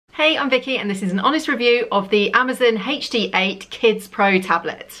Hey, I'm Vicky and this is an honest review of the Amazon HD8 Kids Pro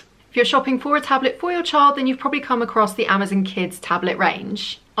tablet. If you're shopping for a tablet for your child, then you've probably come across the Amazon Kids tablet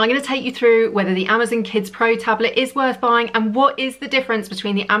range. I'm going to take you through whether the Amazon Kids Pro tablet is worth buying and what is the difference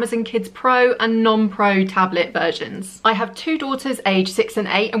between the Amazon Kids Pro and non-Pro tablet versions. I have two daughters aged 6 and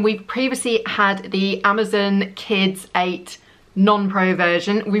 8 and we've previously had the Amazon Kids 8 non-Pro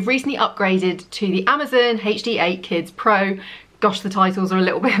version. We've recently upgraded to the Amazon HD8 Kids Pro. Gosh, the titles are a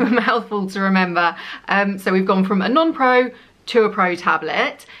little bit of a mouthful to remember. So we've gone from a non-Pro to a Pro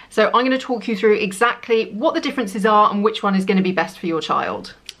tablet. So I'm going to talk you through exactly what the differences are and which one is going to be best for your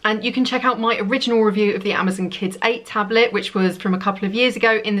child. And you can check out my original review of the Amazon Kids 8 tablet, which was from a couple of years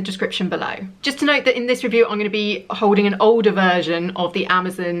ago, in the description below. Just to note that in this review, I'm going to be holding an older version of the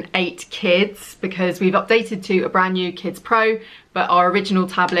Amazon 8 Kids because we've updated to a brand new Kids Pro, but our original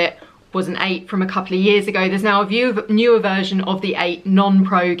tablet was an 8 from a couple of years ago. There's now a newer version of the 8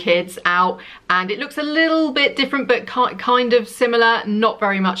 non-Pro Kids out, and it looks a little bit different, but kind of similar. Not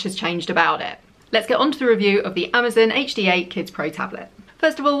very much has changed about it. Let's get on to the review of the Amazon HD8 Kids Pro tablet.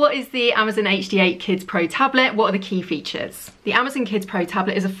 First of all, what is the Amazon HD8 Kids Pro tablet? What are the key features? The Amazon Kids Pro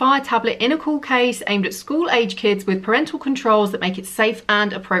tablet is a Fire tablet in a cool case aimed at school-age kids with parental controls that make it safe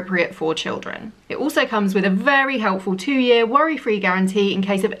and appropriate for children. It also comes with a very helpful 2-year worry-free guarantee in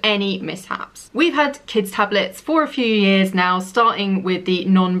case of any mishaps. We've had kids tablets for a few years now, starting with the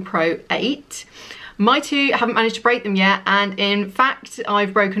non-Pro 8. My two haven't managed to break them yet, and in fact,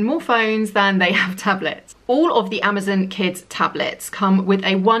 I've broken more phones than they have tablets. All of the Amazon Kids tablets come with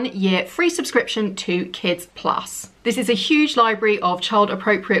a 1-year free subscription to Kids Plus. This is a huge library of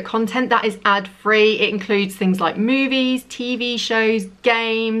child-appropriate content that is ad-free. It includes things like movies, TV shows,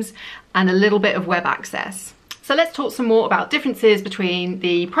 games, and a little bit of web access. So let's talk some more about differences between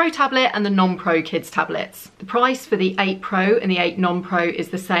the Pro tablet and the non-Pro Kids tablets. The price for the 8 Pro and the 8 non-Pro is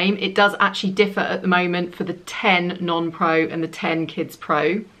the same. It does actually differ at the moment for the 10 non-Pro and the 10 Kids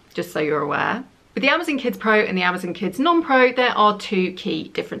Pro, just so you're aware. With the Amazon Kids Pro and the Amazon Kids non-Pro, there are two key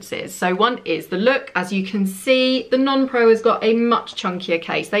differences. So one is the look. As you can see, the non-Pro has got a much chunkier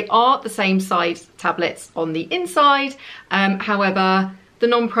case. They are the same size tablets on the inside. However, the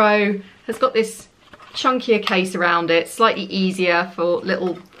non-Pro has got this chunkier case around it, slightly easier for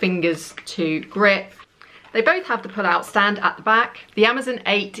little fingers to grip. They both have the pull-out stand at the back. The Amazon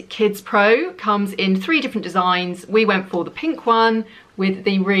 8 Kids Pro comes in 3 different designs. We went for the pink one with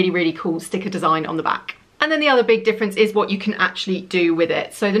the really cool sticker design on the back. And then the other big difference is what you can actually do with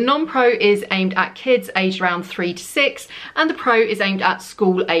it. So the non-Pro is aimed at kids aged around 3 to 6, and the Pro is aimed at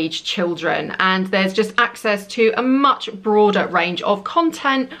school-age children. And there's just access to a much broader range of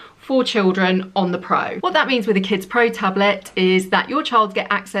content for children on the Pro. What that means with a Kids Pro tablet is that your child get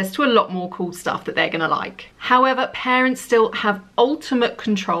access to a lot more cool stuff that they're gonna like. However, parents still have ultimate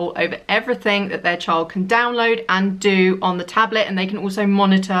control over everything that their child can download and do on the tablet, and they can also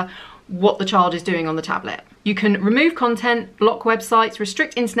monitor what the child is doing on the tablet. You can remove content, block websites,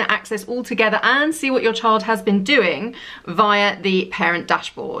 restrict internet access altogether, and see what your child has been doing via the parent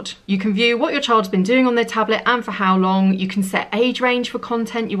dashboard. You can view what your child's been doing on their tablet and for how long. You can set age range for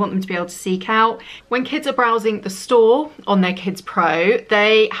content you want them to be able to seek out. When kids are browsing the store on their Kids Pro,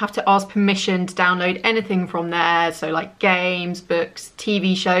 they have to ask permission to download anything from there, so like games, books,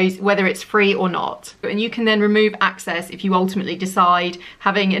 TV shows, whether it's free or not. And you can then remove access if you ultimately decide,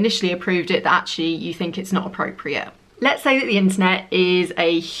 having initially approved it, that actually you think it's not appropriate. Let's say that the internet is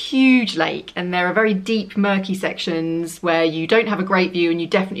a huge lake and there are very deep, murky sections where you don't have a great view and you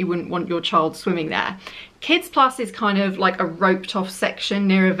definitely wouldn't want your child swimming there. Kids Plus is kind of like a roped off section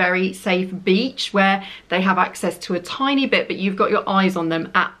near a very safe beach where they have access to a tiny bit, but you've got your eyes on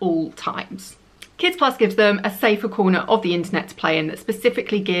them at all times. Kids Plus gives them a safer corner of the internet to play in that's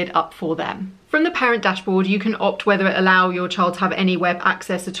specifically geared up for them. From the parent dashboard, you can opt whether it allow your child to have any web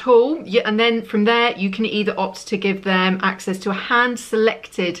access at all. And then from there, you can either opt to give them access to a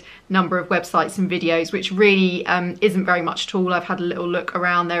hand-selected number of websites and videos, which really isn't very much at all. I've had a little look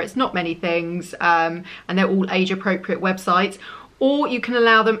around there. It's not many things, and they're all age-appropriate websites. Or you can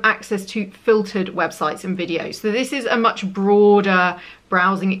allow them access to filtered websites and videos. So this is a much broader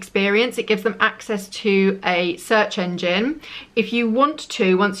browsing experience. It gives them access to a search engine. If you want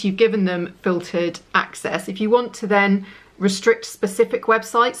to, once you've given them filtered access, if you want to then restrict specific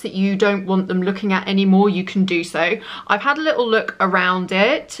websites that you don't want them looking at anymore, you can do so. I've had a little look around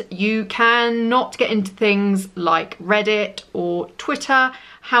it. You cannot get into things like Reddit or Twitter.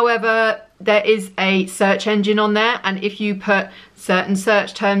 However, there is a search engine on there, and if you put certain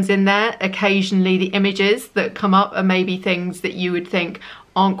search terms in there, occasionally the images that come up are maybe things that you would think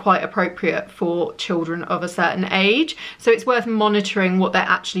aren't quite appropriate for children of a certain age. So it's worth monitoring what they're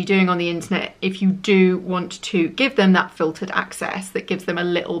actually doing on the internet if you do want to give them that filtered access that gives them a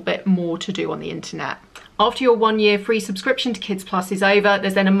little bit more to do on the internet. After your 1 year free subscription to Kids Plus is over,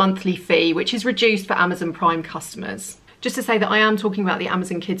 there's then a monthly fee, which is reduced for Amazon Prime customers. Just to say that I am talking about the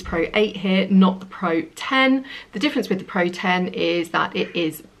Amazon Kids Pro 8 here, not the Pro 10. The difference with the Pro 10 is that it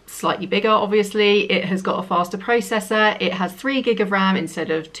is slightly bigger, obviously. It has got a faster processor. It has 3 gig of RAM instead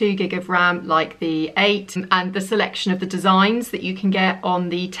of 2 gig of RAM like the 8. And the selection of the designs that you can get on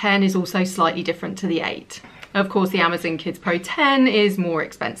the 10 is also slightly different to the 8. Of course, the Amazon Kids Pro 10 is more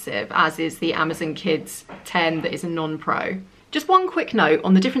expensive, as is the Amazon Kids 10 that is a non-Pro. Just one quick note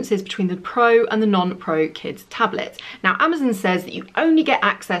on the differences between the Pro and the non-Pro Kids tablet. Now, Amazon says that you only get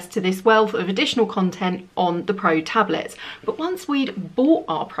access to this wealth of additional content on the Pro tablets. But once we'd bought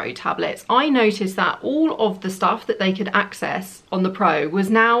our Pro tablets, I noticed that all of the stuff that they could access on the Pro was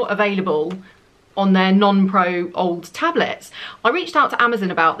now available on their non-Pro old tablets. I reached out to Amazon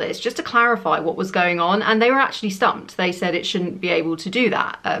about this just to clarify what was going on, and they were actually stumped. They said it shouldn't be able to do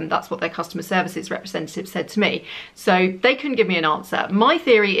that. That's what their customer services representative said to me. So they couldn't give me an answer. My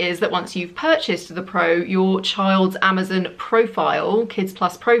theory is that once you've purchased the Pro, your child's Amazon profile, Kids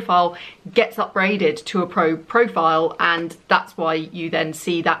Plus profile, gets upgraded to a Pro profile, and that's why you then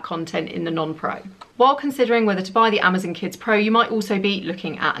see that content in the non-Pro. While considering whether to buy the Amazon Kids Pro, you might also be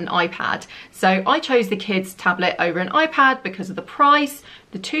looking at an iPad. So I chose the Kids tablet over an iPad because of the price,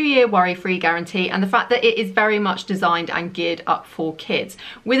 the 2-year worry-free guarantee, and the fact that it is very much designed and geared up for kids.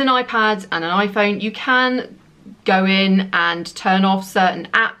 With an iPad and an iPhone, you can go in and turn off certain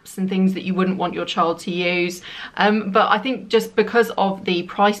apps and things that you wouldn't want your child to use. But I think just because of the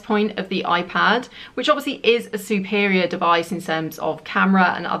price point of the iPad, which obviously is a superior device in terms of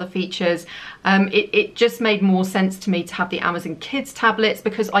camera and other features, it just made more sense to me to have the Amazon Kids tablets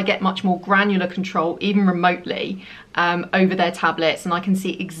because I get much more granular control, even remotely, over their tablets, and I can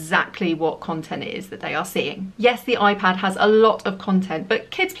see exactly what content it is that they are seeing. Yes, the iPad has a lot of content,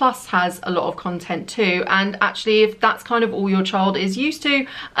 but Kids Plus has a lot of content too, and actually if that's kind of all your child is used to,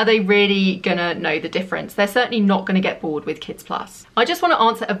 are they really gonna know the difference? They're certainly not gonna get bored with Kids Plus. I just want to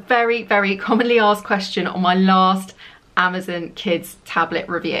answer a very, very commonly asked question on my last Amazon Kids tablet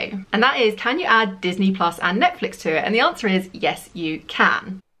review, and that is, can you add Disney Plus and Netflix to it? And the answer is yes, you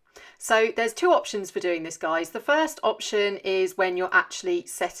can. So there's 2 options for doing this, guys. The first option is when you're actually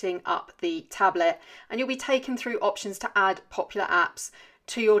setting up the tablet, and you'll be taken through options to add popular apps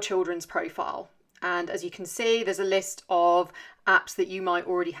to your children's profile. And as you can see, there's a list of apps that you might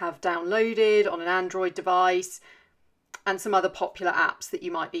already have downloaded on an Android device and some other popular apps that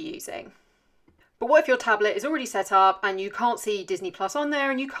you might be using. But what if your tablet is already set up and you can't see Disney Plus on there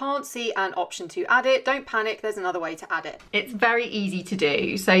and you can't see an option to add it? Don't panic, there's another way to add it. It's very easy to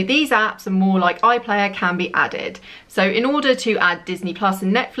do. So these apps are more like iPlayer, can be added. So in order to add Disney Plus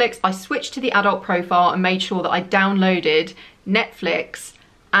and Netflix, I switched to the adult profile and made sure that I downloaded Netflix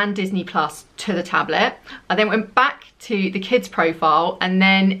and Disney Plus to the tablet. I then went back to the kids profile, and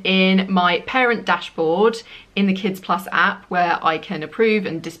then in my parent dashboard in the Kids Plus app, where I can approve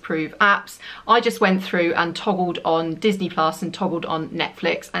and disapprove apps, I just went through and toggled on Disney Plus and toggled on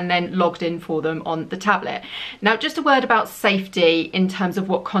Netflix, and then logged in for them on the tablet. Now, just a word about safety in terms of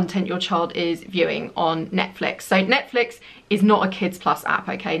what content your child is viewing on Netflix. So Netflix is not a Kids Plus app,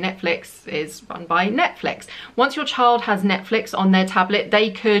 okay? Netflix is run by Netflix. Once your child has Netflix on their tablet,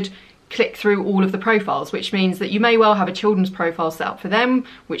 they could click through all of the profiles, which means that you may well have a children's profile set up for them,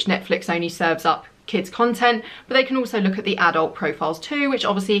 which Netflix only serves up kids content, but they can also look at the adult profiles too, which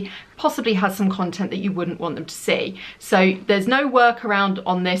obviously possibly has some content that you wouldn't want them to see. So there's no workaround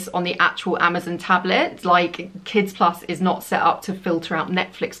on this on the actual Amazon tablet. Like, Kids Plus is not set up to filter out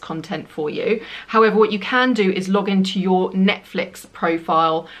Netflix content for you. However, what you can do is log into your Netflix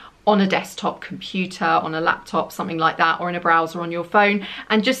profile on a desktop computer, on a laptop, something like that, or in a browser on your phone,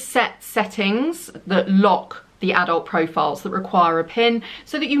 and just set settings that lock the adult profiles that require a PIN,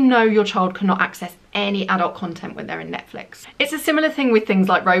 so that you know your child cannot access any adult content when they're in Netflix. It's a similar thing with things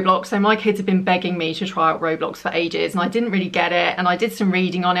like Roblox. So my kids have been begging me to try out Roblox for ages, and I didn't really get it, and I did some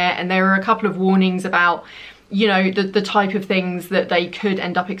reading on it, and there were a couple of warnings about, you know, the type of things that they could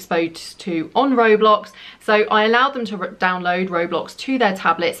end up exposed to on Roblox. So I allowed them to download Roblox to their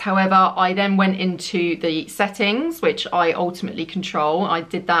tablets. However, I then went into the settings, which I ultimately control. I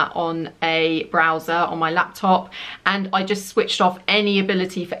did that on a browser on my laptop, and I just switched off any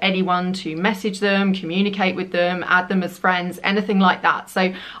ability for anyone to message them, communicate with them, add them as friends, anything like that.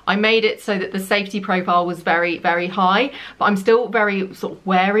 So I made it so that the safety profile was very, very high, but I'm still very sort of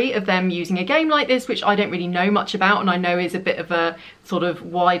wary of them using a game like this, which I don't really know know much about and I know is a bit of a sort of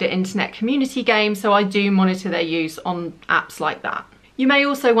wider internet community game, so I do monitor their use on apps like that. You may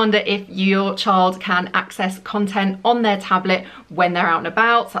also wonder if your child can access content on their tablet when they're out and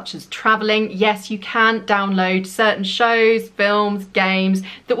about, such as traveling. Yes, you can download certain shows, films, games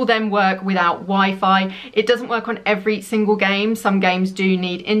that will then work without Wi-Fi. It doesn't work on every single game. Some games do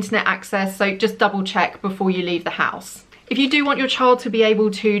need internet access, so just double check before you leave the house. If you do want your child to be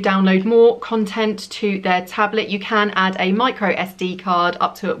able to download more content to their tablet, you can add a micro SD card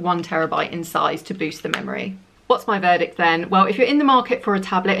up to 1 TB in size to boost the memory. What's my verdict then? Well, if you're in the market for a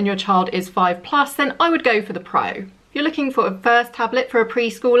tablet and your child is 5+, then I would go for the Pro. If you're looking for a first tablet for a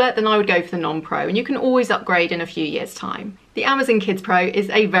preschooler, then I would go for the non-Pro, and you can always upgrade in a few years' time. The Amazon Kids Pro is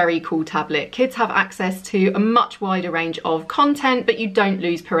a very cool tablet. Kids have access to a much wider range of content, but you don't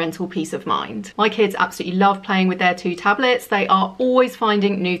lose parental peace of mind. My kids absolutely love playing with their 2 tablets. They are always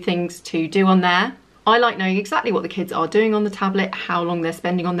finding new things to do on there. I like knowing exactly what the kids are doing on the tablet, how long they're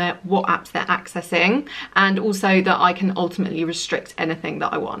spending on there, what apps they're accessing, and also that I can ultimately restrict anything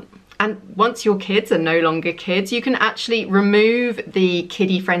that I want. And once your kids are no longer kids, you can actually remove the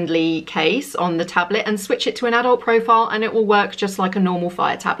kiddie-friendly case on the tablet and switch it to an adult profile, and it will work just like a normal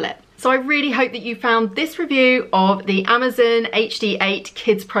Fire tablet. So I really hope that you found this review of the Amazon HD8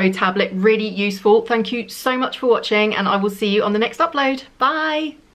 Kids Pro tablet really useful. Thank you so much for watching, and I will see you on the next upload. Bye!